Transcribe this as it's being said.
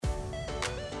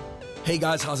Hey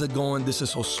guys, how's it going? This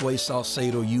is Josue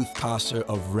Salcedo, youth pastor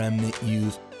of Remnant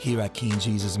Youth here at King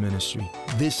Jesus Ministry.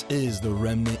 This is the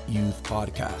Remnant Youth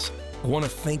Podcast. I want to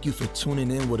thank you for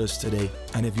tuning in with us today.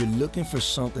 And if you're looking for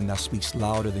something that speaks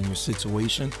louder than your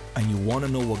situation and you want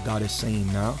to know what God is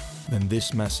saying now, then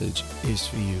this message is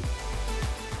for you.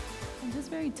 I'm just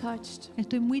very touched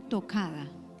Estoy muy tocada,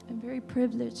 and very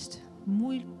privileged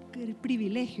muy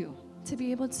privilegio to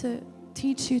be able to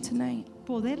teach you tonight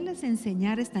poderles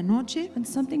enseñar esta noche on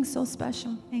something so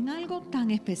special. en algo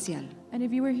tan especial. And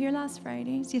if you were here last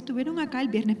Friday, Si estuvieron acá el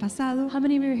viernes pasado, how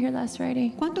many of you were here last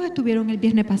Friday? ¿cuántos estuvieron el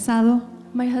viernes pasado?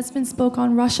 My husband spoke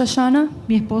on Rosh Hashanah,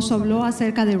 Mi esposo habló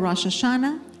acerca de Rosh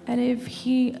Hashanah. and if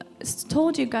he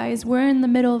told you guys, we're in the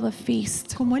middle of a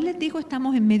feast. Como él les dijo,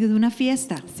 estamos en medio de una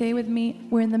fiesta. Say with me,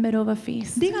 we're in the middle of a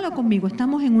feast. Dígalo conmigo,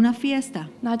 estamos en una fiesta,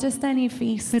 Not just any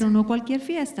feast, pero no cualquier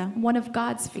fiesta, one of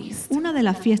God's feasts. una de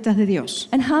las fiestas de Dios.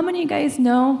 And how many of you guys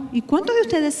know ¿Y cuántos de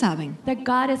ustedes saben that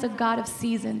God is a God of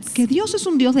seasons? que Dios es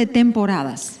un Dios de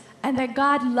temporadas And that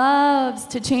God loves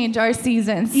to change our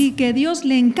seasons? y que Dios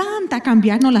le encanta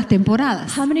cambiarnos las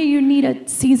temporadas? How many of you need a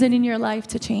season in your life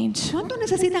to change? ¿Cuántos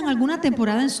necesitan alguna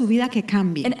temporada en su vida que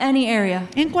cambie? In any area.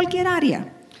 En cualquier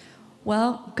área.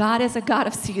 Well, God is a God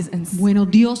of seasons. Bueno,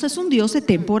 Dios es un Dios de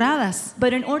temporadas.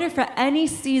 But in order for any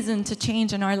season to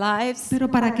change in our lives, Pero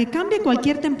para que cambie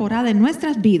cualquier temporada en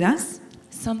nuestras vidas,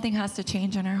 something has to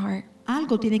change in our heart.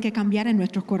 algo tiene que cambiar en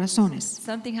nuestros corazones.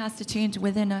 Something has to change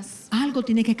within us. Algo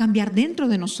tiene que cambiar dentro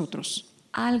de nosotros.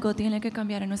 Algo tiene que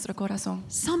cambiar en nuestro corazón.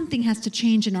 Something has to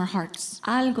change in our hearts.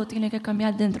 Algo tiene que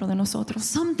cambiar dentro de nosotros.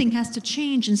 Something has to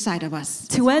change inside of us.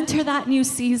 To enter that new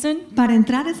season Para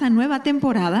entrar a esa nueva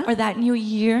temporada or that new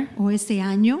year o ese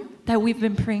año that we've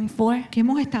been praying for, que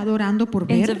hemos estado orando por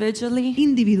ver individually,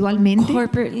 individualmente,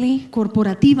 corporately, as a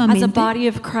corporativamente, body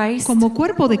of Christ, como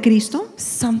cuerpo de Cristo,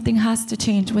 something has to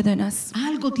change within us.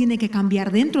 algo tiene que cambiar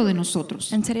dentro de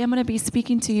nosotros. And today I'm going to be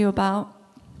speaking to you about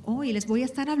Hoy les voy a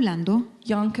estar hablando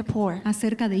Yom Kippur.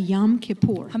 acerca de Yom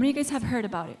Kippur. How many of you guys have heard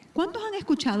about it? ¿Cuántos han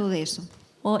escuchado de eso?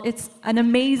 Well, it's an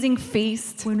amazing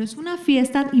feast. Bueno, es una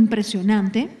fiesta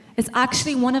impresionante. It's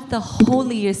actually one of the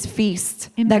holiest feasts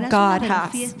En that verdad es una God de las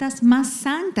has. fiestas más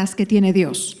santas que tiene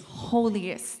Dios.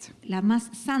 Holiest. Las más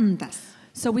santas.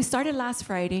 So we started last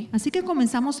Friday Así que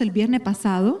comenzamos el viernes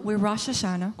pasado with Rosh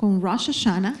Hashanah. con Rosh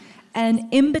Hashanah. And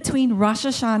in between Rosh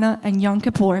Hashanah and Yom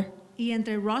Kippur, Y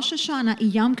entre Rosh Hashanah y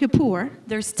Yom Kippur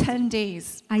there's 10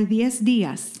 days. hay 10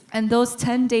 días. And those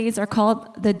 10 days are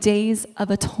called the Days of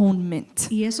Atonement.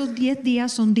 Y esos 10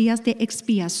 días son días de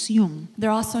expiación. They're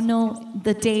also known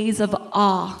the Days of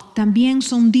Awe. También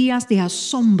son días de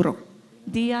asombro.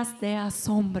 Días de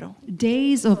asombro.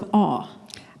 Days of awe.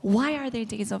 Why are they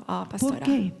days of awe, ¿Por Pastora?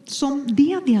 qué? Son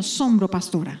días de asombro,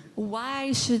 pastora.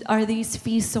 Why are these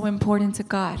feasts so important to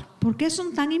God? ¿Por qué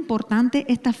son tan importantes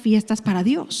estas fiestas para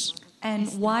Dios? And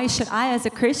why should I, as a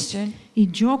Christian, Y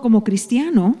yo como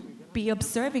cristiano, be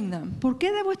observing them ¿por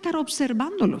qué debo estar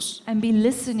observándolos and be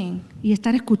listening y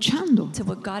estar escuchando to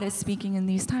what God is speaking in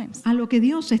these times? a lo que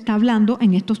Dios está hablando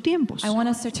en estos tiempos? I want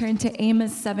us to turn to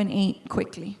Amos 7:8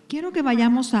 quickly. Quiero que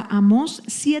vayamos a Amós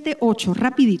 7:8,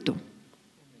 rapidito.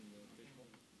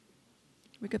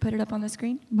 We could put it up on the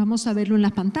screen. Vamos a verlo en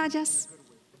las pantallas.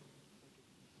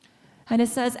 And it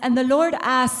says, "And the Lord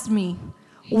asked me,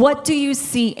 'What do you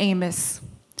see, Amos?'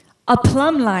 'A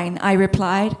plumb line,' I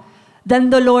replied.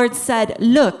 Then the Lord said,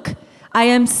 'Look, I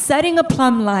am setting a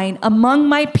plumb line among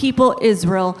my people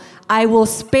Israel. I will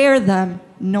spare them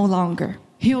no longer.'"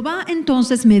 Jehová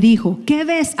entonces me dijo, ¿qué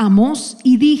ves, Amós?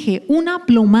 Y dije, una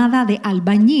plomada de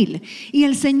albañil. Y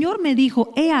el Señor me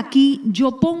dijo, he aquí,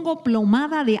 yo pongo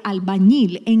plomada de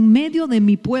albañil en medio de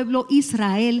mi pueblo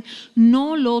Israel,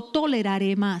 no lo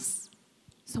toleraré más.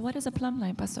 So what is a plumb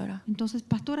line, Pastora? Entonces,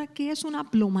 pastora, ¿qué es una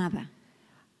plomada?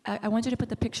 I want you to put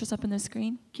the pictures up on the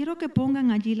screen. Quiero que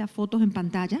pongan allí las fotos en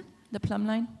pantalla The plumb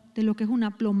line. de lo que es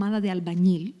una plomada de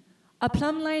albañil. A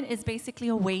plumb line is basically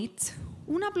a weight,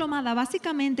 Una plomada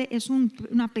básicamente es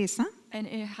una pesa and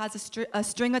it has a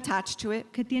string attached to it.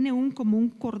 que tiene como un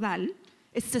cordal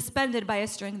It's suspended by a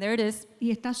string. There it is.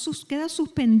 y queda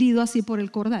suspendido así por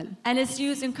el cordal. And it's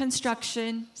used in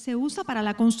construction Se usa para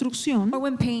la construcción or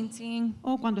when painting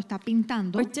o cuando está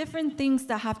pintando or different things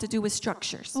that have to do with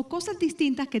structures. o cosas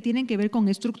distintas que tienen que ver con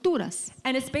estructuras.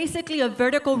 And it's basically a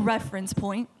vertical reference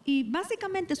point. Y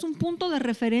básicamente es un punto de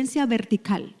referencia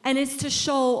vertical And it's to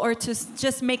show or to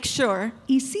just make sure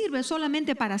y sirve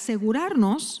solamente para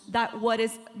asegurarnos that what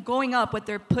is going up, what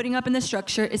they're putting up in the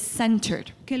structure is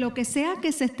centered. que lo que sea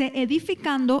que se esté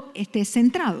edificando esté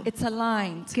centrado, it's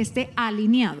aligned. que esté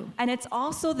alineado. And it's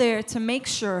also there to make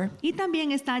sure Y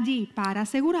también está allí para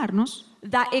asegurarnos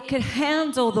that it could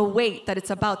handle the weight that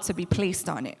it's about to be placed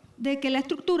on it. de que la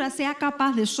estructura sea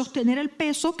capaz de sostener el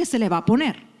peso que se le va a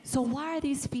poner. So why are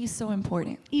these feasts so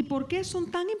important? ¿Y por qué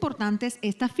son tan importantes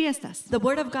estas fiestas? The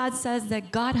Word of God says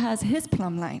that God has His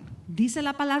plumb line Dice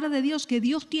la palabra de Dios que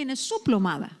Dios tiene su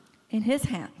plomada in His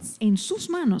hands, en sus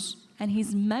manos and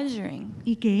He's measuring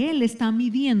y que Él está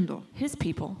midiendo His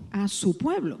people. a su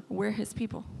pueblo. We're His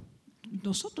people.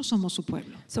 Nosotros somos su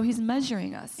pueblo. So He's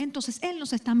measuring us. Entonces Él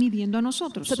nos está midiendo a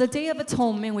nosotros. So the Day of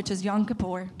Atonement, which is Yom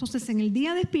Kippur, Entonces en el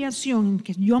día de expiación,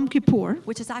 que es Yom Kippur,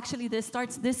 which is actually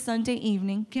starts this Sunday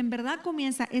evening que en verdad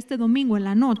comienza este domingo en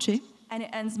la noche and it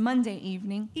ends Monday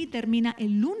evening. y termina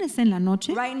el lunes en la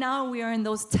noche. Right now we are in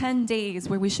those 10 days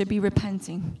where we should be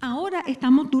repenting. Ahora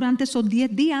estamos durante esos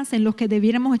 10 días en los que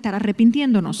debiéramos estar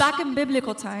arrepintiéndonos. Back in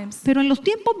biblical times, Pero en los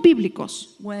tiempos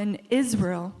bíblicos, when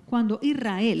Israel, cuando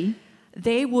Israel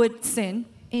they would sin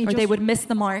or they Ellos- would miss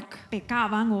the mark,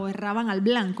 pecaban o erraban al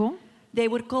blanco, they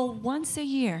would go once a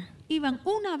year. iban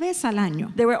una vez al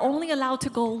año. They were only allowed to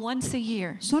go once a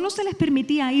year Solo se les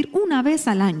permitía ir una vez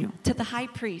al año to the high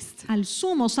priest al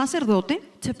sumo sacerdote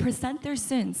to present their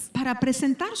sins. para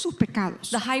presentar sus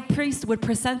pecados. The high priest would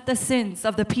present the sins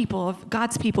of the people, of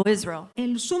God's people, Israel.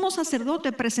 El sumo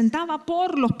sacerdote presentaba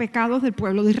por los pecados del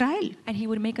pueblo de Israel And he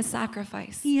would make a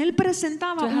sacrifice. y él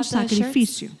presentaba Do I un have the shirts?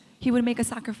 sacrificio. He would make a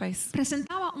sacrifice.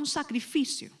 Presentaba un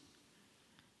sacrificio.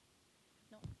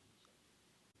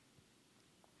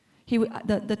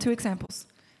 The two examples.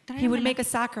 He would make a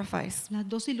sacrifice. Las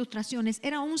dos ilustraciones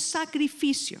era un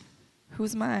sacrificio.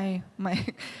 Who's my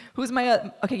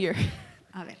okay, you're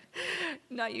A ver,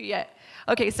 not you yet.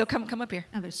 Okay, so come up here.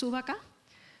 a ver, suba acá.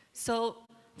 So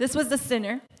this was the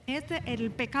sinner Este era el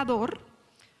pecador,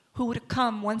 who would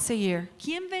come once a year.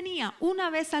 quien venía una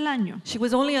vez al año. She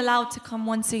was only allowed to come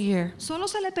once a year Solo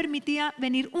se le permitía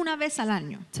venir una vez al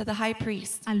año to the high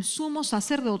priest. al sumo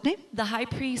sacerdote. The high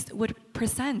priest would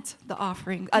present the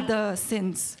offering, the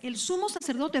sins, El sumo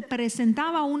sacerdote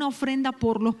presentaba una ofrenda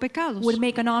por los pecados. would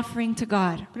make an offering to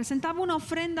God. Presentaba una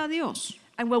ofrenda a Dios.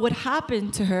 And what would happen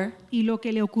to her Y lo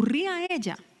que le ocurría a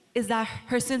ella is that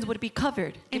her sins would be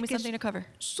covered. Give me es que something to cover.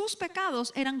 sus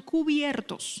pecados eran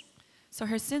cubiertos. So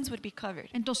her sins would be covered.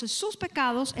 Entonces sus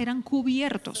pecados eran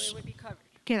cubiertos. It would be covered.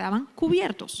 Quedaban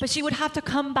cubiertos. But she would have to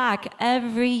come back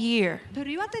every year. Pero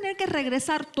iba a tener que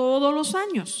regresar todos los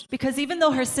años. Because even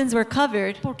though her sins were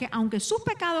covered, Porque aunque sus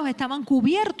pecados estaban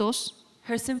cubiertos,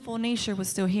 her sinful nature was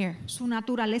still here. su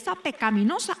naturaleza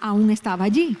pecaminosa aún estaba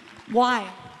allí. Why?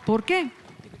 ¿Por qué?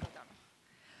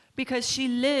 Because she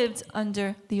lived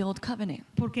under the old covenant.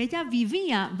 Porque ella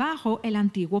vivía bajo el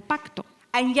antiguo pacto.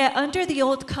 And yet, under the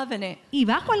old covenant, Y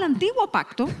bajo el antiguo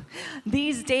pacto,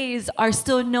 these days are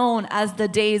still known as the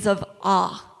days of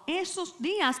awe. esos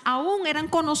días aún eran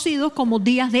conocidos como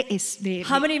días de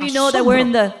How many of you know that we're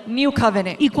in asombro. the new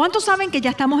covenant? ¿Y cuántos saben que ya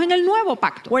estamos en el nuevo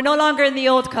pacto? We're no longer in the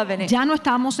old covenant, Ya no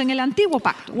estamos en el antiguo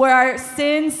pacto, where our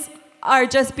sins are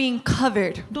just being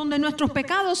covered. donde nuestros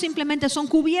pecados simplemente son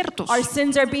cubiertos, Our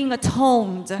sins are being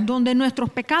atoned. donde nuestros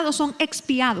pecados son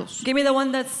expiados. Give me the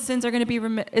one that sins are going to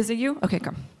be Is it you? Okay,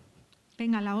 come.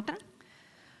 Venga la otra.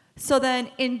 So then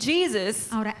in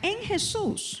Jesus, Ahora, en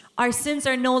Jesús, our sins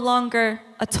are no longer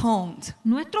atoned.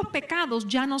 nuestros pecados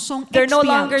ya no son They're no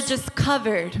longer expiados, just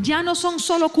covered. ya no son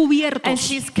solo And cubiertos.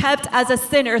 she's kept as a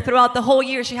sinner throughout the whole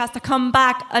year. She has to come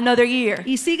back another year.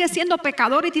 Y sigue siendo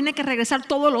pecador y tiene que regresar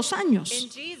todos los In años.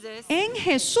 Jesus, En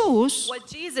Jesús, what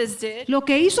Jesus did, lo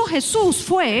que hizo Jesús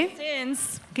fue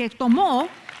sins, que tomó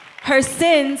her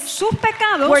sins sus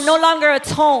pecados, were no longer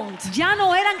atoned. ya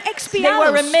no eran They were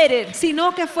expiados, remitted.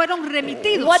 sino que fueron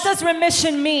remitidos. What does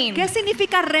remission mean? ¿Qué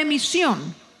significa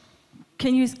remisión?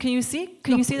 Can you see?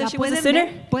 Can you see ¿La that she was a pueden sinner?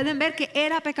 ver? ¿Pueden ver que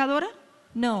era pecadora?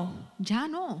 No. Ya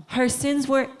no, Her sins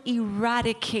were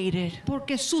eradicated.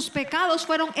 porque sus pecados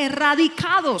fueron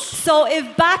erradicados. So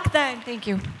if back then, thank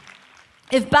you.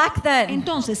 If back then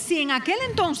Entonces, si en aquel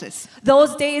entonces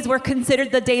those days were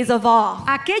considered the days of awe,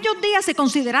 aquellos días se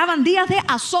consideraban días de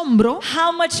asombro,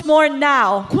 how much more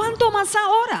now, ¿cuánto más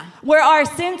ahora? where our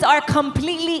sins are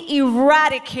completely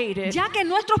eradicated, Ya que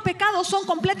nuestros pecados son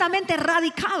completamente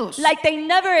erradicados, like they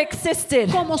never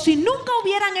existed, como si nunca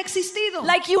hubieran existido,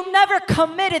 like you never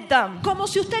committed them. como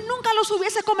si usted nunca los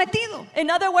hubiese cometido.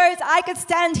 In other words, I could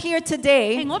stand here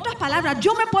today En otras palabras,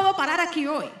 yo me puedo parar aquí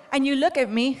hoy and you look at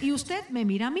me y usted me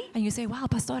mira a mí and you say, wow,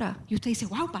 pastora, y usted dice,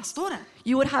 wow, pastora, pastora.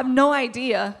 You would have no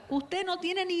idea Usted no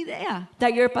tiene ni idea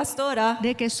that your pastora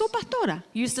de que su pastora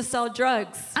used to sell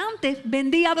drugs. antes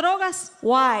vendía drogas.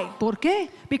 Why? ¿Por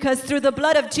qué? Because through the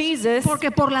blood of Jesus,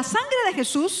 Porque por la sangre de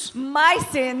Jesús, my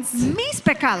sins mis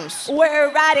pecados were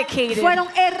eradicated, fueron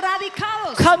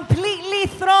erradicados, completely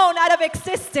thrown out of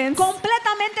existence,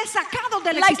 completamente sacados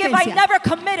de la like if I existencia, never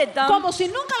committed them, como si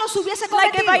nunca los hubiese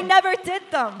like if I cometido, never did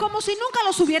them. como si nunca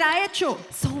los hubiera hecho.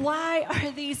 So why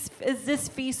is this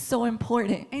feast so important?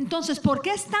 Entonces, ¿por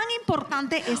qué es tan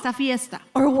importante esta fiesta?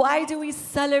 Or why do we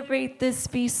celebrate this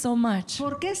feast so much?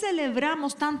 ¿Por qué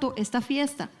celebramos tanto esta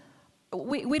fiesta?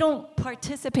 We don't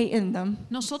participate in them,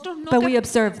 Nosotros but we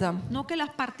observe them. no que las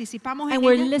participamos And en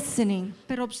we're ellas, listening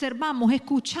pero observamos,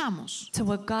 escuchamos to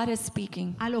what God is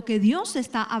speaking a lo que Dios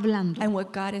está hablando, and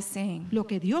what God is saying. lo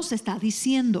que Dios está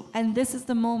diciendo. And this is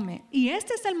the moment Y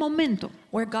este es el momento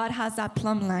where God has that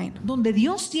plumb line. donde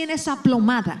Dios tiene esa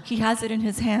plomada, He has it in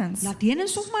his hands la tiene en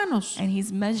sus manos and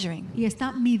he's measuring. y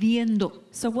está midiendo.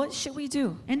 So what should we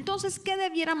do? Entonces, ¿qué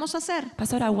debiéramos hacer?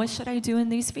 Pastora, what should I do in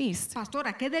these feasts?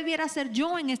 Pastora, ¿qué debiera hacer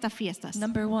yo en estas fiestas?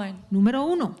 Number one, Número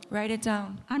 1, write it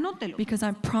down. anótelo. Because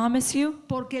I promise you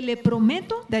Porque le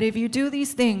prometo that if you do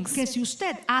these things que si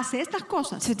usted hace estas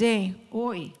cosas today,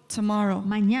 hoy, tomorrow,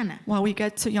 mañana, while we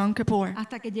get to Yom Kippur,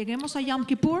 hasta que lleguemos a Yom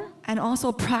Kippur, and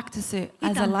also practice it Y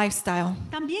as a tam- lifestyle,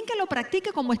 también que lo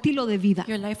practique como estilo de vida.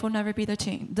 your life will never be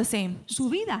the same. Su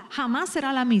vida jamás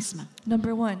será la misma.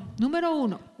 Number one, Número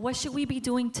 1, what should we be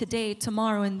doing today,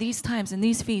 tomorrow, in these times, in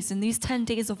these feasts, in these 10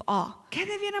 days of awe? ¿qué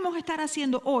debiéramos estar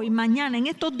haciendo hoy, mañana, en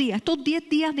estos días, estos 10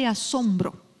 días de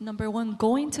asombro? Number one,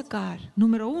 going to God,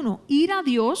 Número 1, ir a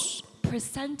Dios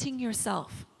presenting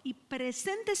yourself, y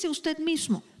preséntese usted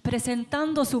mismo.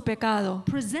 presentando su pecado,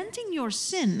 Presenting your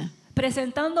sin.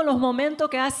 presentando los momentos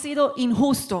que has sido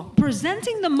injusto,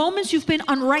 Presenting the moments you've been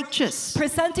unrighteous.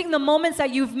 presenting the moments that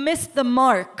you've missed the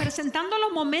mark, Presentando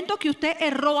los momentos que usted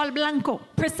erró al blanco.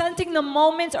 presenting the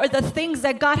moments or the things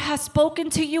that God has spoken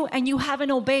to you and you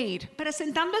haven't obeyed,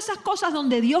 Presentando esas cosas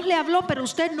donde Dios le habló, pero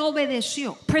usted no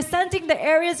obedeció. presenting the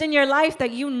areas in your life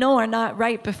that you know are not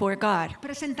right before God,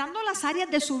 Presentando las áreas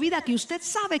de su vida que usted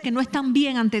sabe que no están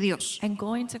bien ante Dios. and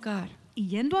going to God Y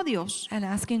yendo a Dios and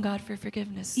asking God for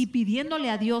forgiveness. y pidiéndole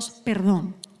a Dios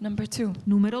perdón. Number two,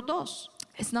 Número 2.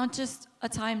 it's not just a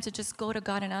time to just go to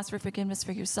God and ask for forgiveness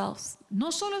for yourselves.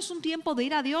 No solo es un tiempo de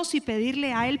ir a Dios y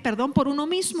pedirle a Él perdón por uno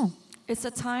mismo. It's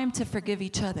a time to forgive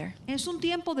each other. Es un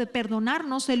tiempo de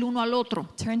perdonarnos el uno al otro.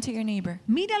 Turn to your neighbor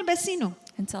Mire al vecino.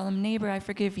 and tell them, neighbor, I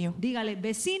forgive you Dígale,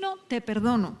 vecino, te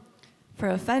perdono. for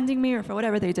offending me or for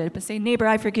whatever they did. But say, neighbor,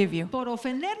 I forgive you. Por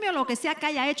ofenderme o lo que sea que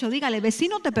haya hecho, dígale,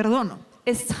 vecino, te perdono.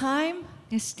 It's time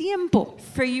Es tiempo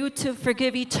for you to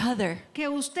forgive each other. que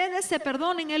ustedes se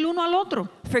perdonen el uno al otro.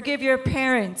 Forgive your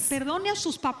parents. Perdone a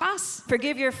sus papás.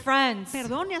 Forgive your friends.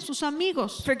 Perdone a sus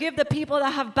amigos. Forgive the people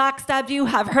that have backstabbed you,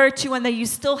 have hurt you, and that you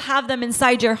still have them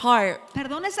inside your heart.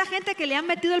 Perdone a esa gente que le han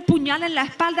metido el puñal en la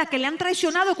espalda, que le han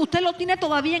traicionado, que usted lo tiene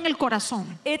todavía en el corazón.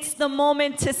 It's the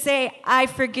moment to say, I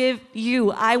forgive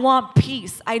you. I want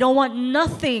peace. I don't want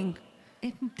nothing.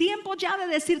 Es tiempo ya de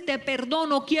decir, te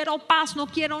perdono, quiero paz, no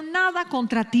quiero nada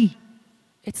contra ti.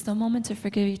 It's the moment to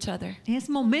forgive each other. Es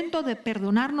momento de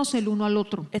perdonarnos el uno al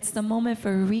otro. It's the moment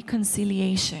for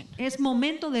reconciliation. Es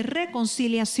momento de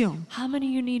reconciliación. How many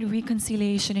of you need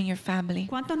reconciliation in your family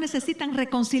 ¿Cuántos necesitan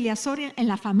reconciliación en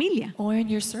la familia or in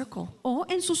your circle, o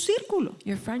en su círculo,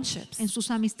 your friendships? en sus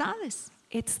amistades?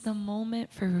 It's the moment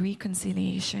for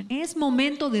reconciliation. Es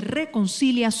momento de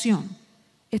reconciliación.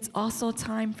 It's also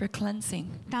time for cleansing.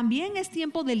 También es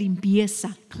tiempo de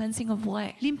limpieza. Cleansing of what?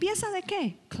 ¿Limpieza de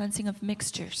qué? Cleansing of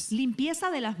mixtures. Limpieza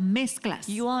de las mezclas.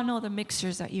 You all know the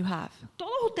mixtures that you have.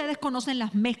 Todos ustedes conocen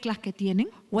las mezclas que tienen.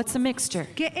 What's a mixture?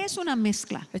 ¿Qué es una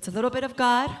mezcla? It's a little bit of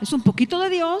God, Es un poquito de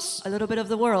Dios, a little bit of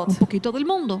the un world. poquito del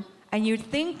mundo. And you're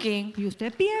thinking Y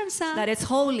usted piensa that it's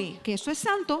holy. que eso es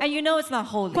santo And you know it's not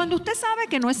holy. cuando usted sabe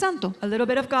que no es santo. A little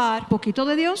bit of God Un poquito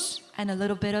de Dios and a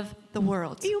little bit of the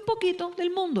world. y un poquito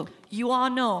del mundo. You all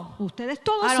know. Ustedes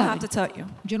todos I don't have to saben. tell you.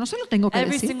 Yo no se lo tengo que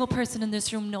Every decir. single person in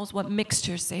this room knows what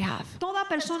mixtures they have. Toda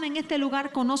persona en este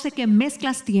lugar conoce qué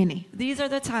mezclas tiene. These are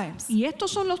the times Y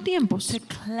estos son los tiempos to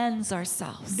cleanse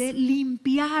ourselves de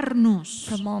limpiarnos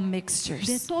from all de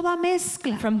mixtures, toda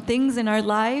mezcla, from things in our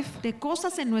life de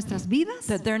cosas en nuestras vidas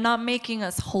that they're not making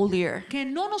us holier, que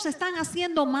no nos están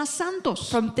haciendo más santos,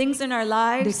 from things in our de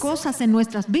lives cosas en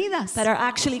nuestras vidas that are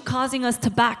actually causing us to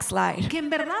backslide, que en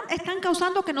verdad están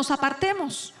causando que nos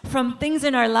apartemos, from things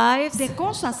in our lives de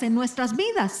cosas en nuestras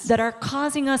vidas that are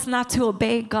causing us not to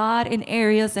obey God in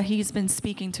areas that He's been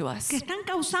speaking to us. que están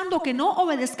causando que no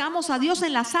obedezcamos a Dios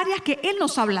en las áreas que Él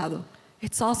nos ha hablado.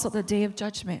 It's also the day of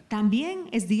judgment. También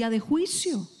es día de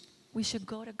juicio. We should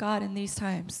go to God in these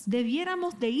times.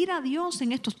 Debiéramos de ir a Dios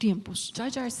en estos tiempos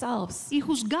Judge ourselves. y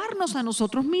juzgarnos a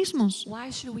nosotros mismos. Why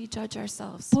should we judge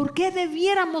ourselves? ¿Por qué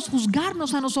debiéramos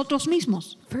juzgarnos a nosotros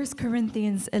mismos? 1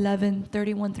 Corinthians 11,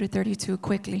 31 through 32,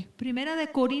 quickly. Primera de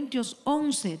Corintios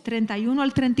 11, 31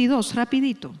 al 32,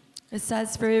 rapidito. It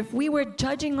says, for if we were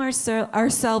judging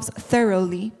ourselves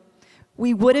thoroughly,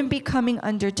 we wouldn't be coming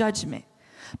under judgment.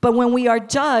 But when we are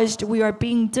judged, we are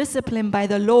being disciplined by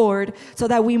the Lord so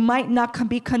that we might not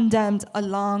be condemned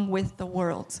along with the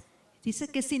world. Dice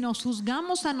que si nos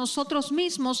juzgamos a nosotros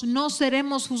mismos, no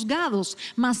seremos juzgados.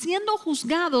 Mas siendo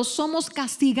juzgados, somos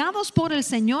castigados por el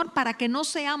Señor para que no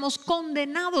seamos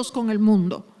condenados con el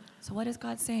mundo. So what is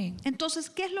God saying? Entonces,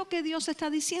 ¿qué es lo que Dios está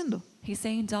diciendo? He's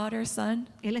saying, daughter, son,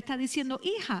 Él está diciendo,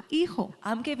 hija, hijo,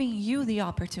 I'm giving you the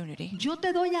opportunity yo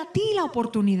te doy a ti la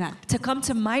oportunidad to come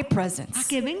to my a presence,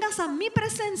 que vengas a mi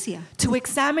presencia, to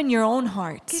examine your own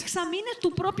heart, que examines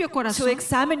tu propio to corazón,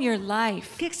 examine your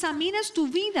life, que examines tu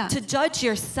vida, to judge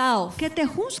yourself que te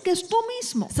juzgues tú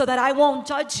mismo, so that I won't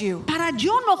judge you para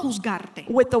yo no juzgarte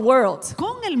with the world.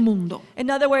 con el mundo. In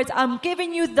other words, I'm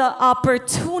giving you the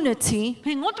opportunity.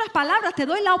 En otras palabras, te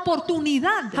doy la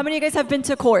oportunidad. How many of you guys have been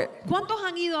to court? ¿Cuántos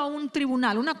han ido a un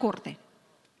tribunal, una corte?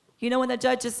 You know when the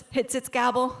judge just hits its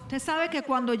gavel Usted sabe que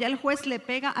cuando ya el juez le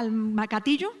pega al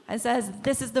macatillo and says,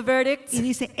 this is the verdict, y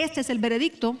dice, este es el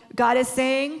veredicto, God is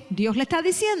saying, Dios le está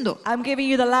diciendo, I'm giving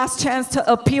you the last chance to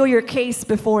appeal your case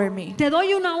before me te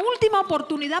doy una última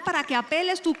oportunidad para que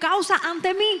apeles tu causa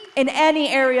ante mí in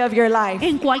any area of your life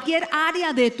en cualquier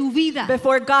área de tu vida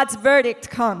before God's verdict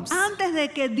comes. antes de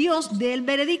que Dios dé el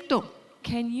veredicto.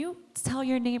 Can you tell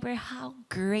your neighbor how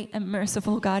great and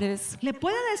merciful God is? ¿Le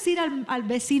puede decir al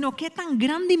vecino qué tan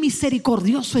grande y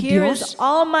misericordioso es Here is Dios?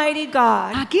 Almighty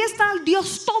God Aquí está el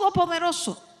Dios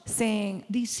Todopoderoso saying,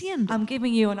 diciendo, I'm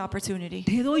giving you an opportunity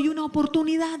te doy una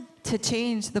oportunidad to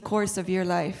change the course of your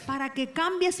life. para que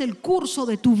cambies el curso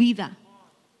de tu vida.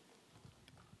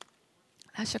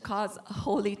 That should cause a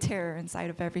holy terror inside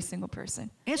of every single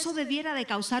person. Eso debiera de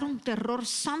causar un terror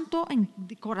santo en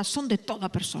el corazón de toda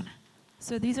persona.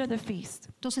 So these are the feasts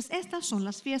Entonces, estas son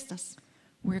las fiestas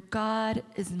where God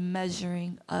is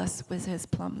measuring us with his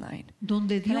plumb line.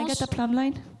 donde Can I get Dios the plumb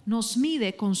line? nos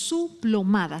mide con su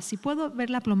plomada. ¿Sí puedo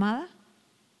ver la plomada?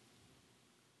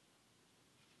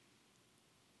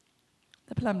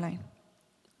 The plumb line.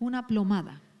 Una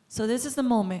plomada. So this is the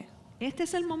moment Este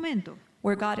es el momento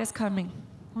where God is coming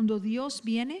cuando Dios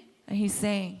viene and he's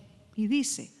saying, y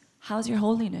dice, how's your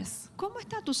holiness? ¿cómo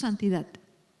está tu santidad?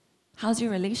 How's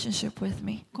your relationship with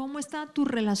me? ¿Cómo está tu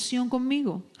relación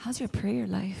conmigo? How's your prayer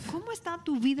life? ¿Cómo está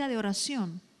tu vida de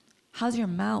oración? How's your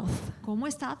mouth? ¿Cómo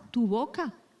está tu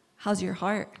boca? How's your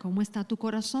heart? ¿Cómo está tu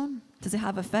corazón? Does it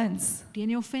have offense?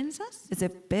 ¿Tiene ofensas? Is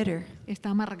it bitter? ¿Está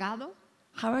amargado?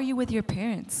 How are you with your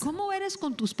parents? ¿Cómo eres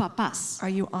con tus papás? Are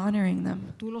you honoring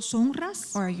them ¿Tú los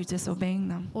honras or are you disobeying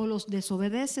them? o los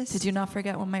desobedeces? Did you not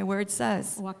forget what my word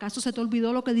says? ¿O acaso se te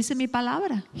olvidó lo que dice mi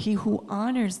palabra? He who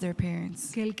honors their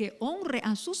parents Que el que honre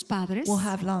a sus padres will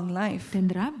have long life.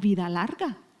 tendrá vida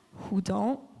larga Who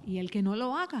don't y el que no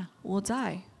lo haga will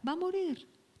die. va a morir.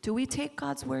 Do we take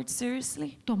God's word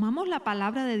seriously? ¿Tomamos la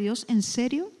palabra de Dios en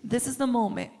serio? This is the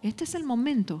moment Este es el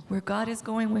momento where God is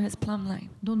going with his plumb line.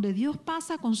 donde Dios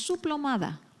pasa con su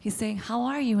plomada He's saying, how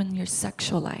are you in your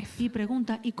sexual life? y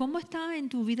pregunta, ¿y cómo está en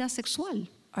tu vida sexual?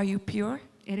 Are you pure?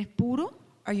 ¿Eres puro?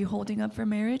 Are you holding up for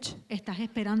marriage? ¿Estás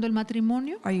esperando el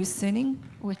matrimonio Are you sinning?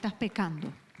 o estás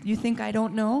pecando? You think I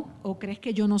don't know? ¿O crees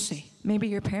que yo no sé? Maybe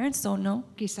your parents don't know.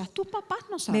 Quizás tus papás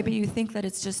no Maybe saben. you think that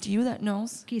it's just you that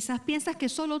knows. Quizás piensas que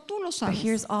solo tú lo But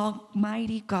here's sabes.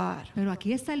 Almighty God Pero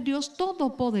aquí está el Dios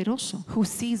Todopoderoso who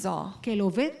sees all, que lo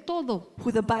ve todo.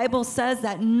 who the Bible says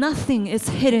that nothing is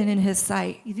hidden in his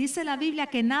sight. Y dice la Biblia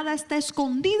que nada está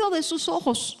escondido de sus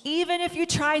ojos. Even if you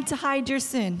tried to hide your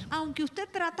sin, Aunque usted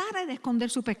tratara de esconder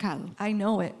su pecado. I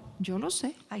know it. Yo lo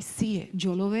sé. I see it.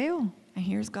 Yo lo veo. And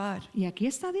here's God Y aquí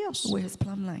está Dios with his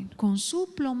plumb line. con su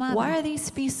Why plomada. are these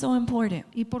feasts so important?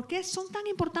 ¿Y por qué son tan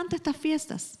importantes estas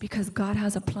fiestas? Because God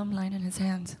has a plumb line in his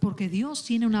hand. Porque Dios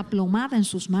tiene una plomada en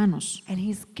sus manos And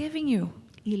he's giving you,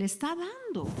 y le está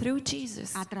dando through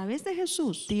Jesus, a través de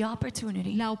Jesús the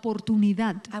opportunity, la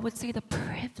oportunidad, I would say the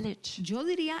privilege, yo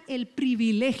diría el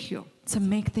privilegio to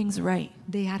make things right.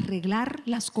 de arreglar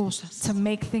las cosas, To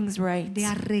make things right. de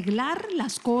arreglar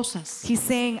las cosas. He's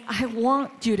saying, I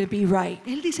want you to be right.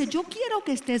 Él dice, yo quiero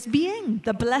que estés bien.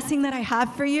 The blessing that I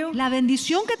have for you, La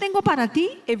bendición que tengo para ti,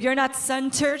 if you're not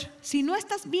centered, si no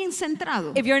estás bien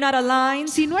centrado, if you're not aligned,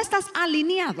 si no estás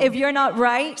alineado, if you're not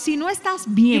right, si no estás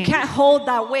you bien, can't hold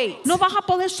that weight. no vas a a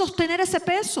poder sostener ese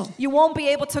peso. You won't be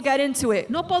able to get into it.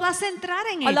 No podrás entrar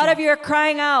en A lot of ello. you are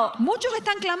crying out Muchos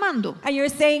están clamando and you're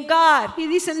saying, God, y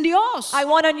dicen, Dios, I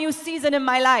want a new season in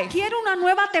my life, quiero una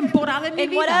nueva temporada en mi in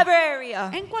vida, whatever area.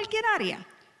 en cualquier área.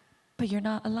 But you're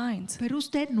not aligned. Pero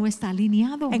usted no está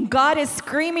alineado. And God is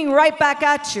screaming right back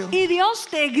at you. Y Dios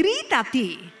te grita a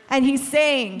ti, And He's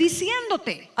saying,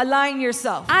 diciéndote, align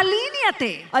yourself.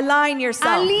 alíñate, Align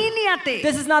yourself. alíñate.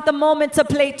 This is not the moment to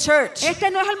play church.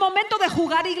 Este no es el momento de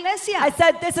jugar iglesia. I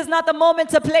said, this is not the moment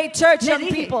to play church, Le young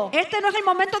dije, people. este no es el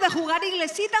momento de jugar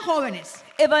iglesita, jóvenes.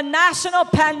 If a national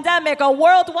pandemic, a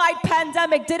worldwide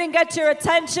pandemic didn't get your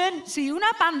attention, Si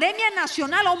una pandemia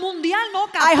nacional o mundial no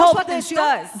I captó su hope this atención,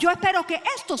 does. yo espero que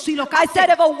esto sí lo I said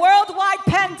capte. if a worldwide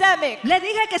pandemic Le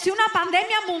dije que si una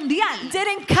pandemia mundial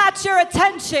didn't catch your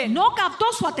attention no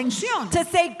captó su atención, to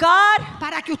say, God,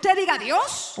 para que usted diga,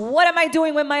 Dios, what am I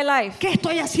doing with my life? ¿qué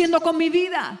estoy haciendo con mi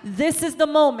vida? This is the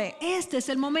moment. Este es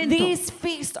el momento. These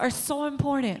feasts are so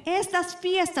important. Estas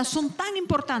fiestas son tan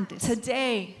importantes.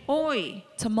 Today, Hoy,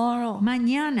 tomorrow,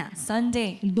 mañana,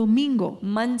 Sunday, el domingo,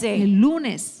 Monday, el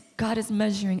lunes, God is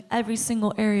measuring every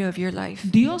single area of your life.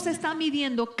 Dios está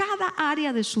midiendo cada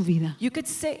área de su vida. You could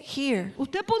sit here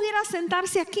Usted pudiera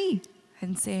sentarse aquí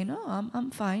and say, no,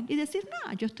 I'm fine. y decir,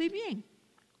 no, yo estoy bien.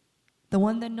 The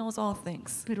one that knows all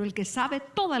things Pero el que sabe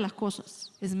todas las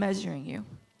cosas is measuring you.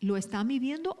 lo está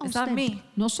midiendo a It's not usted. me.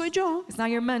 No soy yo, It's not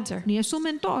your mentor. ni es su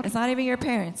mentor, It's not even your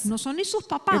parents. no son ni sus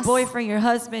Your papás, boyfriend, your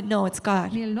husband. No, it's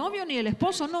God. ni el novio, ni el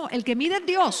esposo, no. El que mide es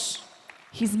Dios.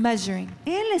 He's measuring.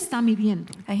 Él está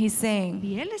midiendo And He's saying,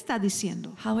 y Él está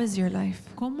diciendo, how is your life?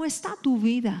 ¿cómo está tu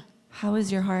vida? How is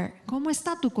your heart? ¿Cómo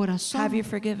está tu Have corazón? you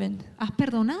forgiven? ¿Has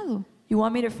perdonado? You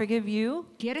want me to forgive you,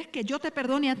 ¿Quieres que yo te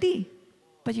perdone a ti?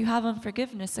 but you have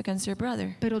unforgiveness against your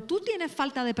brother Pero tú tienes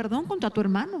falta de perdón contra tu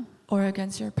hermano or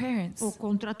against your parents. o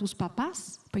contra tus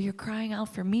papás. But you're crying out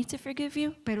for me to forgive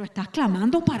you? Pero estás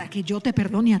clamando para que yo te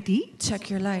perdone a ti. Check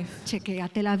your life.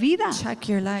 Chequéate la vida. Check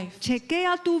your life.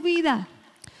 Chequea tu vida.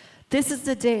 This is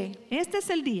the day, Este es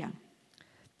el día.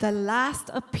 the last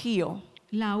appeal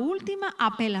La última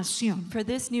apelación for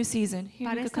this new season. Here,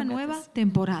 para you esta can come nueva get this.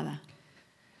 temporada.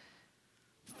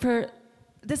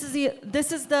 This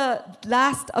is the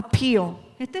last appeal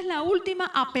Esta es la última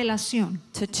apelación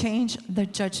to change the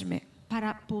judgment.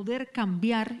 para poder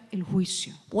cambiar el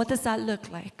juicio. What does that look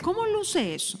like? ¿Cómo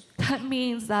luce eso? That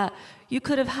means that you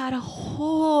could have had a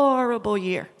horrible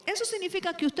year Eso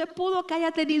significa que usted pudo que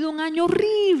haya tenido un año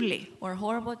horrible or a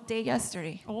horrible day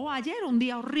yesterday. o ayer un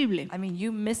día horrible. I mean,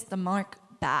 you missed the mark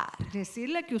bad,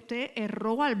 Decirle que usted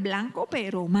erró al blanco,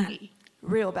 pero mal,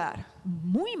 real bad.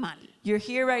 muy mal. You're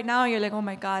here right now, you're like, oh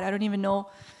my God, I don't even know.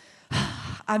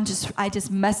 I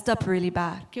just messed up really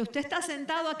bad. Que usted está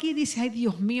sentado aquí y dice, ay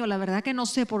Dios mío, la verdad que no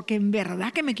sé porque en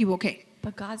verdad que me equivoqué.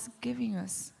 But God's giving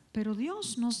us Pero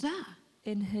Dios nos da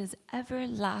in His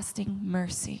everlasting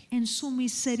mercy. en su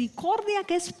misericordia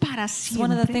que es para It's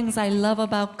one of the siempre. things I love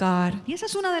about God. Y esa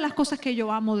es una de las cosas que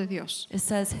yo amo de Dios, It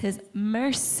says His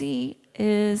mercy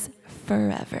is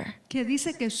forever. que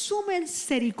dice que su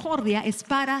misericordia es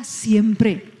para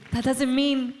siempre. That doesn't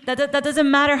mean that doesn't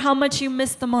matter how much you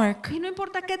miss the mark. Y no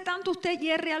importa qué tanto usted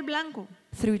hierre al blanco,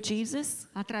 Through Jesus,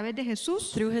 a través de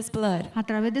Jesús, through His blood, a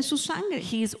través de su sangre,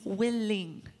 He's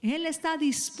willing. Él está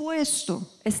dispuesto.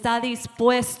 Está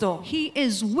dispuesto. He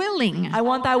is willing. I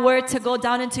want that word to go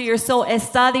down into your soul.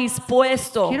 Está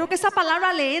dispuesto Quiero que esa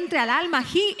palabra le entre al alma.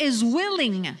 He is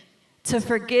willing to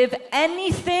forgive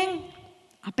anything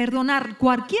a perdonar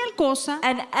cualquier cosa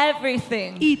and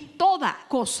everything. y toda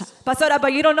cosa. Pastora,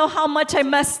 but you don't know how much I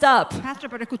messed up. Pastor,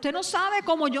 pero es que usted no sabe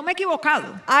cómo yo me he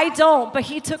equivocado. I don't, but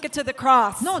He took it to the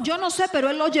cross. No, yo no sé, pero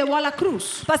Él lo llevó a la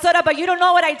cruz. Pastora, but you don't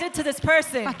know what I did to this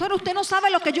person. Pastor, usted no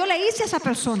sabe lo que yo le hice a esa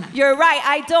persona. You're right,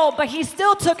 I don't, but He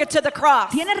still took it to the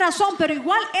cross. Tiene razón, pero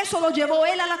igual eso lo llevó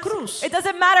Él a la cruz. It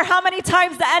doesn't matter how many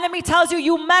times the enemy tells you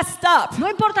you messed up, No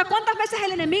importa cuántas veces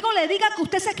el enemigo le diga que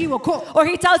usted se equivocó, or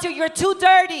he tells you you're too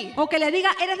dirty, o que le diga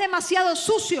eres demasiado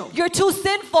sucio, you're too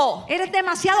sinful, eres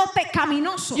demasiado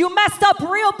pecaminoso. you messed up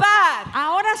real bad.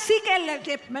 Ahora sí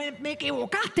que me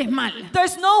equivocaste mal.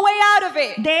 There's no way out of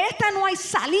it. De esta no hay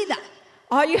salida.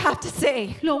 All you have to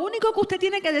say, Lo único que usted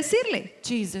tiene que decirle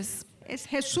Jesus, es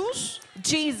Jesús.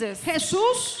 Jesus,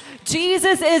 Jesús.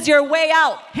 Jesus is your way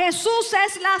out. Jesús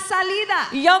es la salida.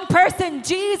 Young person,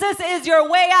 Jesus is your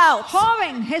way out.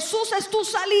 Joven, Jesús es tu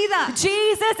salida.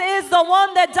 Jesus is the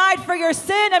one that died for your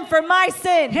sin and for my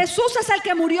sin. Jesús es el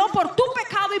que murió por tu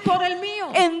pecado y por el mío.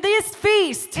 In this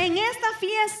feast, En esta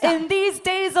fiesta in these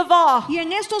days of awe, y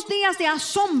en estos días de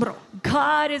asombro,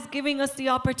 God is giving us the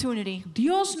opportunity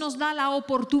Dios nos da la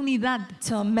oportunidad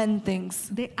to amend things.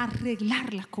 de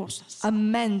arreglar las cosas.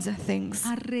 amend things.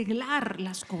 arreglar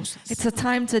las cosas. It's a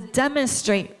time to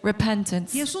demonstrate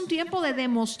repentance. Y es un tiempo de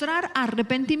demostrar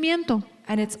arrepentimiento.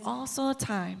 And it's also a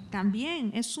time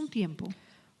También es un tiempo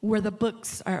where the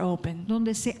books are open.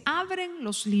 donde se abren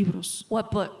los libros.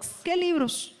 What books? ¿Qué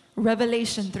libros?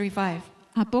 Revelation 3:5.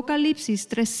 Apocalipsis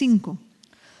 3:5.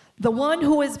 The one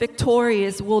who is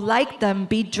victorious will, like them,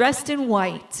 be dressed in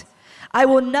white. I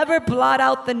will never blot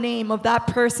out the name of that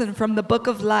person from the book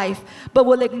of life, but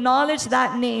will acknowledge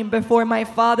that name before my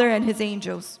Father and his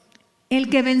angels. El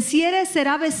que venciere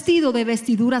será vestido de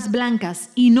vestiduras blancas,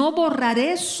 y no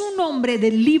borraré su nombre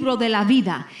del libro de la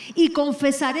vida, y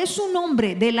confesaré su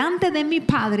nombre delante de mi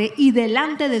Padre y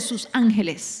delante de sus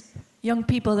ángeles. Young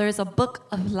people, there is a book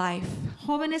of life.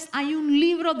 Jóvenes, hay un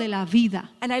libro de la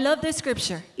vida. And I love this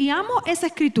scripture Y amo esa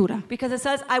escritura, because it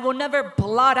says, I will never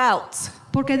blot out.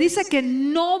 porque dice que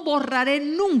no borraré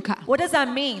nunca. What does that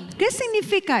mean? ¿Qué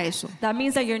significa eso? That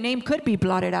means that your name could be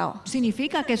blotted out.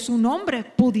 Significa que su nombre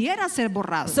pudiera ser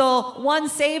borrado. So,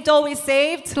 once saved, always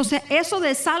saved? Entonces, ¿eso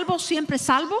de salvo siempre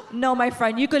salvo? No, my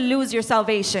friend, you could lose your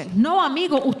salvation. No,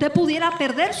 amigo, usted pudiera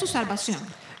perder su salvación.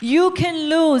 You can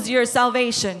lose your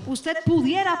salvation. Usted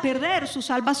pudiera perder su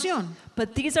salvación.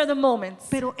 But these are the moments.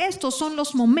 Pero estos son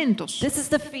los momentos. This is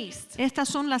the feast Estas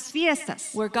son las fiestas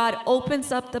where God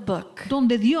opens up the book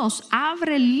donde Dios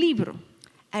abre el libro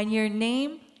and your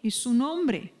name y su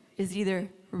nombre is either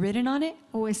written on it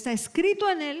o está escrito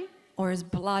en él or is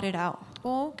blotted out.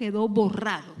 o quedó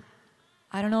borrado.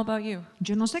 I don't know about you,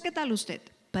 Yo no sé qué tal usted,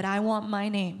 but I want my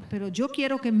name pero yo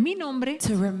quiero que mi nombre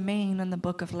to remain in the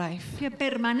book of life. que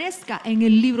permanezca en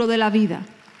el libro de la vida.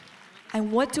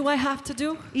 And what do I have to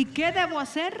do? ¿Y qué debo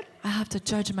hacer? I have to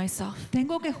judge myself,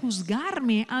 Tengo que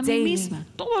juzgarme a mí Daily. misma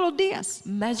todos los días,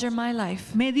 measure my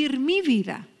life, medir mi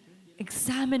vida,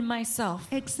 examine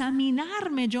myself.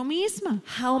 examinarme yo misma.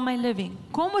 How am I living?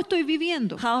 ¿Cómo estoy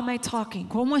viviendo? How am I talking?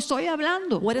 ¿Cómo estoy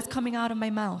hablando? What is coming out of my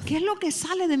mouth? ¿Qué es lo que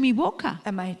sale de mi boca?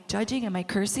 Am I judging? Am I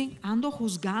cursing? ¿Ando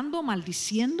juzgando,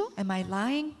 maldiciendo, Am I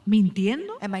lying?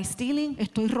 mintiendo? Am I stealing?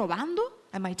 ¿Estoy robando?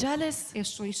 Am I jealous?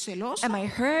 ¿Estoy celosa? Am I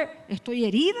hurt? ¿Estoy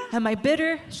herida? Am I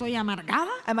bitter? ¿Soy amargada?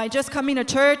 Am I just coming to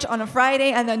church on a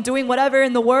Friday and then doing whatever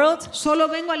in the world? ¿Solo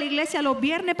vengo a la iglesia los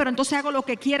viernes, pero entonces hago lo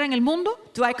que quiera en el mundo?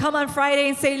 Do I come on Friday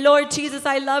and say, Lord Jesus,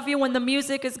 I love you when the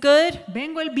music is good?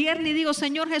 Vengo el viernes y digo,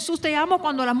 Señor Jesús, te amo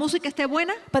cuando la música esté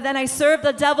buena, But then I serve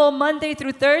the devil Monday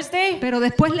through Thursday? pero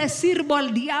después le sirvo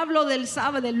al diablo del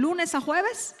sábado, del lunes a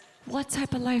jueves. What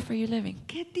type of life are you living?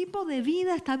 ¿Qué tipo de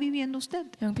vida está viviendo usted?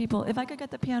 Young people, if I could get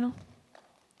the piano.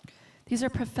 These are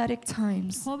prophetic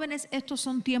times. Jóvenes, estos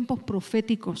son tiempos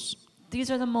proféticos. These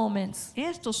are the moments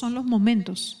Estos son los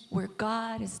momentos where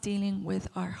God is dealing with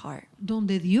our heart.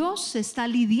 donde Dios se está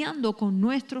lidiando con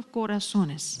nuestros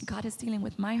corazones. God is dealing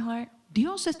with my heart.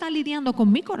 Dios está lidiando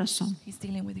con mi corazón. He's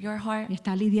dealing with your heart.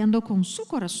 Está lidiando con su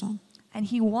corazón. And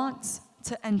He wants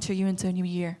to enter you into a new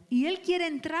year. Y Él quiere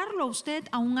entrarlo a usted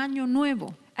a un año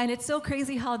nuevo. And it's so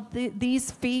crazy how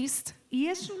these feasts, Y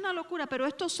es una locura, pero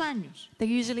estos años, they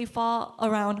usually fall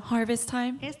around harvest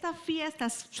time. estas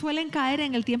fiestas suelen caer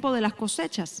en el tiempo de las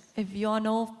cosechas. If you all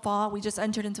know fall, we just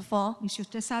entered into fall. Y si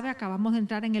usted sabe, acabamos de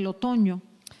entrar en el otoño.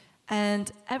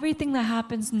 And everything that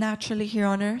happens naturally here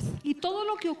on earth, Y todo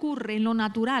lo que ocurre en lo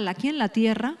natural aquí en la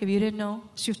tierra, if you didn't know,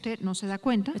 si usted no se da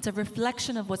cuenta, it's a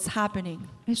reflection of what's happening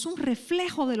es un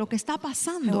reflejo de lo que está and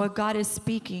pasando what God is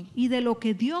speaking. y de lo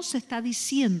que Dios está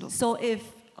diciendo. So if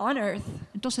on earth,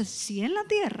 Entonces, si en la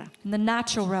tierra, in the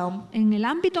natural realm, en el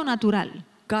ámbito natural,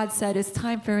 God said it's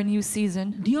time for a new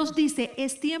season, Dios dice,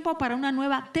 es tiempo para una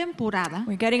nueva temporada,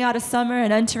 we're getting out of summer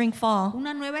and entering fall,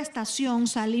 una nueva estación,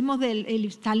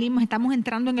 estamos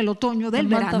entrando en el otoño the del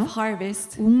month verano, of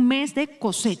harvest. un mes de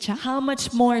cosecha. How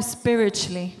much more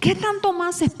spiritually ¿Qué tanto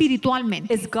más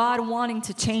espiritualmente? is God wanting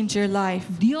to change your life?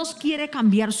 Dios quiere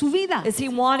cambiar su vida. Is He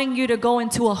wanting you to go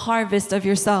into a harvest of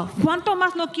yourself ¿Cuánto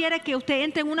más no quiere que usted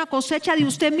entre en una cosecha de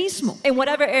usted mismo? in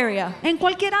whatever area? En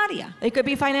cualquier área. It could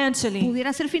be financially,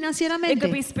 Pudiera ser it could be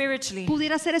financieramente, spiritually,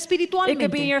 pudiera ser it could be in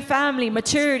espiritualmente, your family,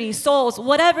 maturity, souls,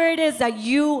 whatever it is that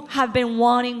you have been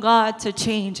wanting God to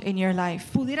change in your life.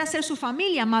 pudiera ser su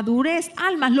familia, madurez,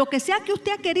 almas, lo que sea que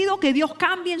usted ha querido que Dios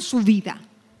cambie en su vida.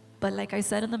 But like I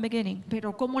said in the beginning,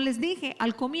 Pero como les dije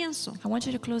al comienzo, I want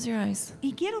you to close your eyes.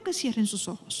 y quiero que cierren sus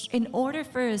ojos, In order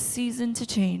for a season to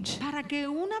change, para que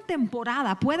una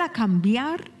temporada pueda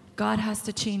cambiar, God has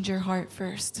to change your heart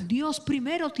first. Dios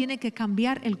primero tiene que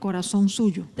cambiar el corazón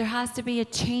suyo. There has to be a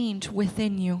change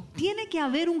within you, Tiene que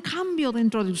haber un cambio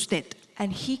dentro de usted.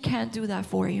 and He can't do that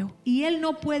for you. Y Él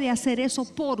no puede hacer eso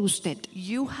por usted.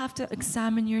 You have to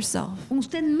examine yourself.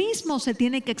 Usted mismo se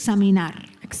tiene que examinar.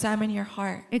 Examine your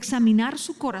heart, examinar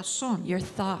su corazón, your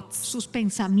thoughts, sus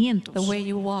pensamientos, the way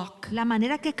you walk la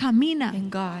manera que camina in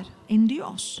God, en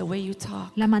Dios, the way you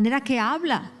talk, la manera que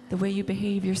habla, the way you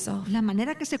behave yourself, la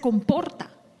manera que se comporta,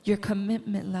 your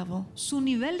commitment level, su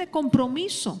nivel de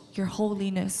compromiso, your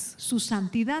holiness, su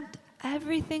santidad.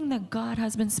 everything that God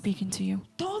has been speaking to you.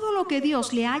 Todo lo que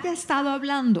Dios le haya estado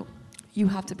hablando, You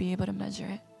have to be able to measure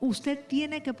it. usted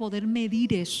tiene que poder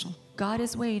medir eso. God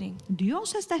is waiting.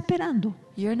 Dios está esperando.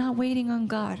 You're not waiting on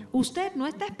God. Usted no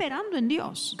está esperando en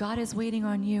Dios. God is waiting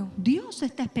on you Dios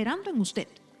está esperando en usted.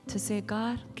 to say,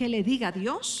 God, Que le diga,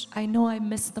 Dios, I know I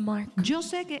missed the mark. yo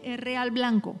sé que erré al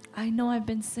blanco. I know I've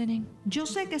been sinning. Yo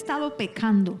sé que he estado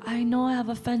pecando. I know I have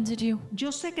offended you.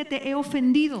 Yo sé que te he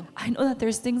ofendido. I know that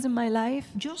there's things in my life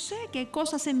Yo sé que hay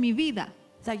cosas en mi vida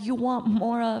that you want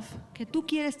more of, que tú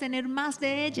quieres tener más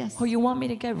de ellas. or you want me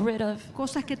to get rid of.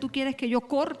 Cosas que tú quieres que yo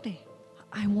corte.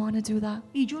 I want to do that.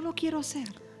 Y yo lo quiero hacer.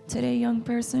 Today, young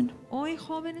person Hoy,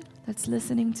 joven that's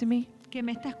listening to me, que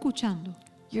me está escuchando,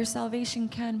 your salvation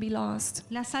can be lost.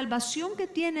 la salvación que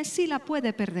tienes sí la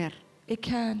puede perder. It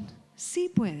can. Sí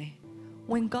puede.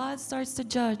 When God starts to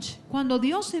judge, Cuando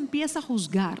Dios empieza a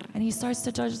juzgar, and He starts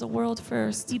to judge the world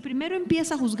first, y primero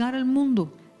empieza a juzgar al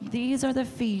mundo, these are the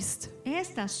feasts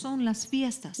estas son las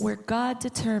fiestas where God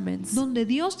determines donde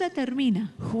Dios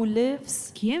determina who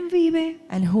lives quién vive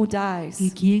and who y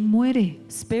dies, quién muere,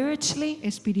 spiritually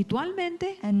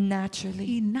espiritualmente and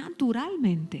naturally. y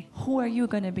naturalmente. Who are you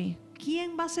going to be?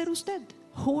 ¿Quién va a ser usted?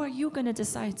 Who are you going to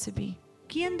decide to be?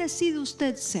 ¿Quién decide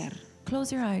usted ser?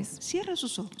 Close your eyes. Cierre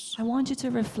sus ojos. I want you to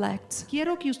reflect.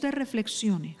 Quiero que usted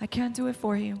reflexione. I can't do it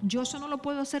for you. Yo eso no lo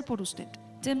puedo hacer por usted.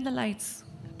 Dim the lights.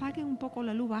 Apaguen un poco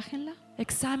la luz, bájenla.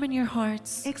 Examine your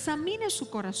hearts. Examine su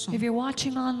corazón. If you're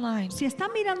watching online, Si está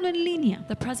mirando en línea,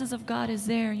 the presence of God is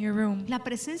there in your room, la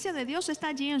presencia de Dios está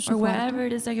allí en su or cuarto. wherever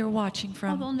it is that you're watching O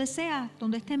from. donde sea,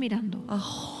 donde esté mirando. A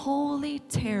holy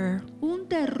terror Un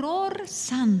terror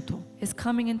santo is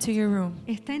coming into your room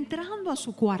está entrando a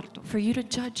su cuarto for you to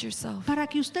judge yourself, para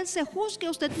que usted se juzgue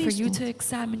a usted for you mismo, to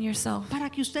examine yourself, para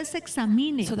que usted se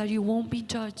examine, so that you won't be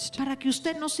judged, para que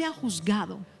usted no sea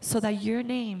juzgado, so that your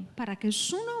name para que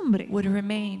su nombre would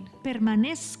remain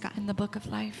permanezca in the book of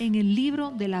life. en el libro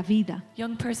de la vida.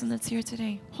 Young person that's here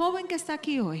today, Joven que está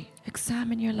aquí hoy,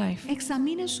 examine your life,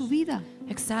 examine su vida,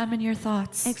 examine your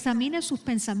thoughts, examine sus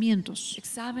pensamientos,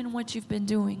 examine what you've been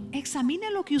doing, examine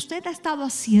lo que usted ha estado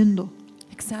haciendo,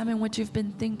 examine what you've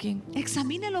been thinking.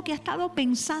 examine lo que ha estado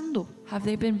pensando. Have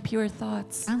they been pure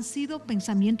thoughts, ¿Han sido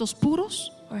pensamientos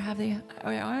puros or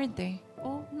aren't they?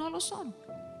 o no lo son?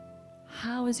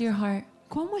 How is your heart?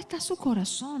 ¿Cómo está su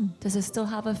corazón? Does it still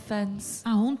have offense?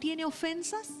 ¿Aún tiene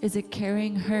ofensas? Is it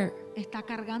carrying hurt? ¿Está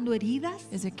cargando heridas?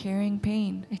 Is it carrying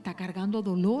pain? ¿Está cargando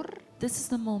dolor? This is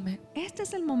the moment Este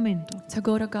es el momento to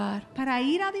go to God para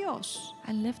ir a Dios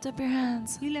and lift up your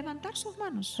hands y levantar sus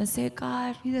manos and say,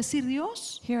 God, y decir,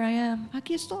 Dios, here I am.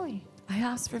 aquí estoy. I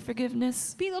ask for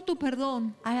forgiveness. Pido tu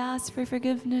perdón. I ask for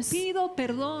forgiveness. Pido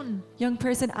perdón. Young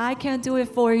person, I can't do it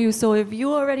for you. So if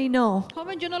you already know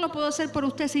Joven, yo no lo puedo hacer por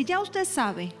usted. Si ya usted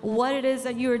sabe what it is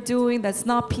that you're doing that's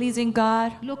not pleasing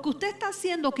God, lo que usted está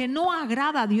haciendo que no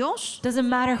agrada a Dios, doesn't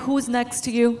matter who's next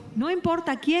to you, no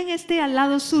importa quién esté al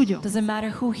lado suyo, doesn't matter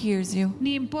who hears you.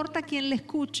 ni importa quién le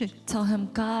escuche. Tell him,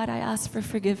 God, I ask for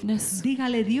forgiveness.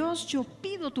 Dígale, Dios, yo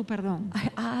pido tu perdón. I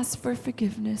ask for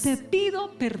forgiveness. Te pido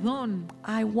perdón.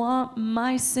 I want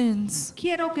my sins,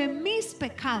 Quiero que mis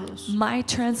pecados, my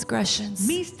transgressions,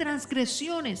 mis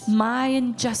transgresiones, my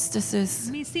injustices,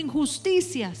 mis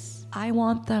injusticias, I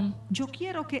want them yo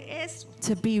quiero que eso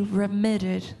to be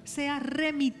remitted sea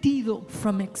remitido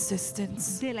from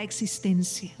existence. de la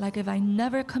existencia, Like if I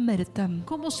never committed them.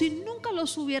 como si nunca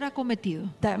los hubiera cometido.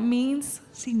 That means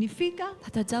Significa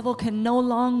that the devil can no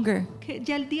longer que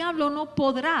ya el diablo no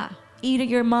podrá eat at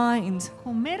your mind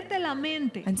comerte la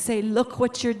mente and say, look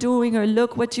what you're doing or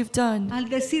look what you've done. al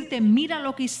decirte, mira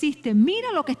lo que hiciste,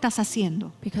 mira lo que estás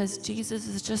haciendo. Because Jesus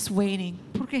is just waiting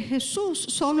Porque Jesús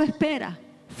solo espera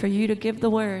for you to give the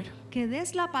word. que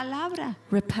des la palabra.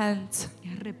 Repent. Y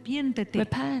arrepiéntete.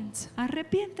 Repent.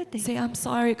 Arrepiéntete. Say, I'm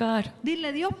sorry, God.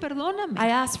 Dile, Dios, perdóname. I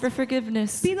ask for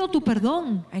forgiveness. Pido tu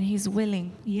perdón. And He's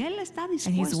willing Y Él está he's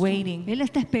dispuesto. waiting Él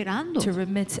está esperando to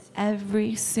remit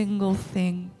every single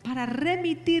thing para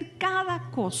remitir cada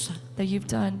cosa that you've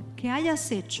done, que hayas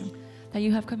hecho, that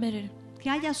you have committed. que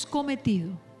hayas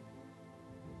cometido.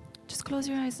 Just close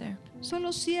your eyes there.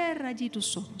 Solo cierra allí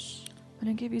tus ojos. I'm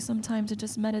going to give you some time to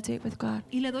just meditate with God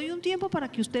Y le doy un tiempo para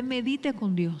que usted medite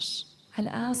con Dios. and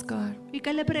ask God, Y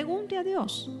que le pregunte a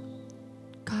Dios,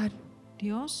 God,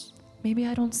 Dios, Maybe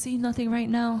I don't see nothing right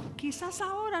now. Quizás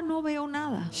ahora no veo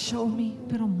nada, Show me.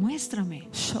 pero muéstrame,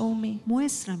 Show me.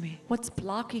 muéstrame. What's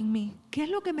blocking me? ¿Qué es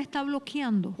lo que me está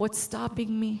bloqueando? What's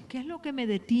stopping me ¿Qué es lo que me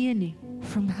detiene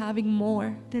from having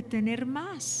more? de tener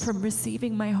más, From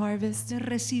receiving my harvest? de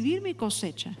recibir mi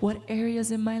cosecha? What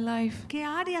areas in my life? ¿Qué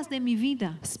áreas de mi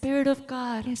vida? Spirit of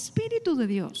God, Espíritu de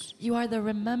Dios, you are the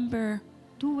remember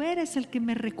tú eres el que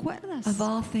me recuerdas of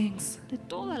all things. de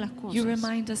todas las You cosas.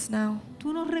 remind us now.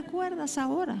 Tú nos recuerdas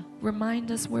ahora. Remind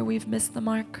us where we've missed the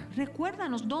mark.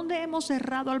 Recuérdanos dónde hemos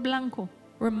errado al blanco.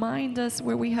 Remind us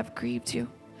where we have grieved you.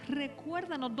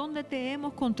 Recuérdanos dónde te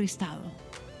hemos contristado.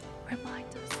 Remind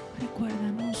us.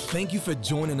 Recuérdanos. Thank you for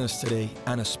joining us today,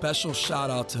 and a special shout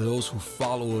out to those who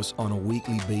follow us on a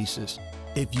weekly basis.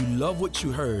 If you love what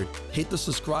you heard, hit the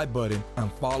subscribe button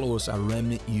and follow us at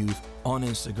Remnant Youth on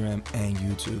Instagram and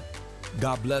YouTube.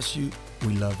 God bless you.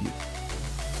 We love you.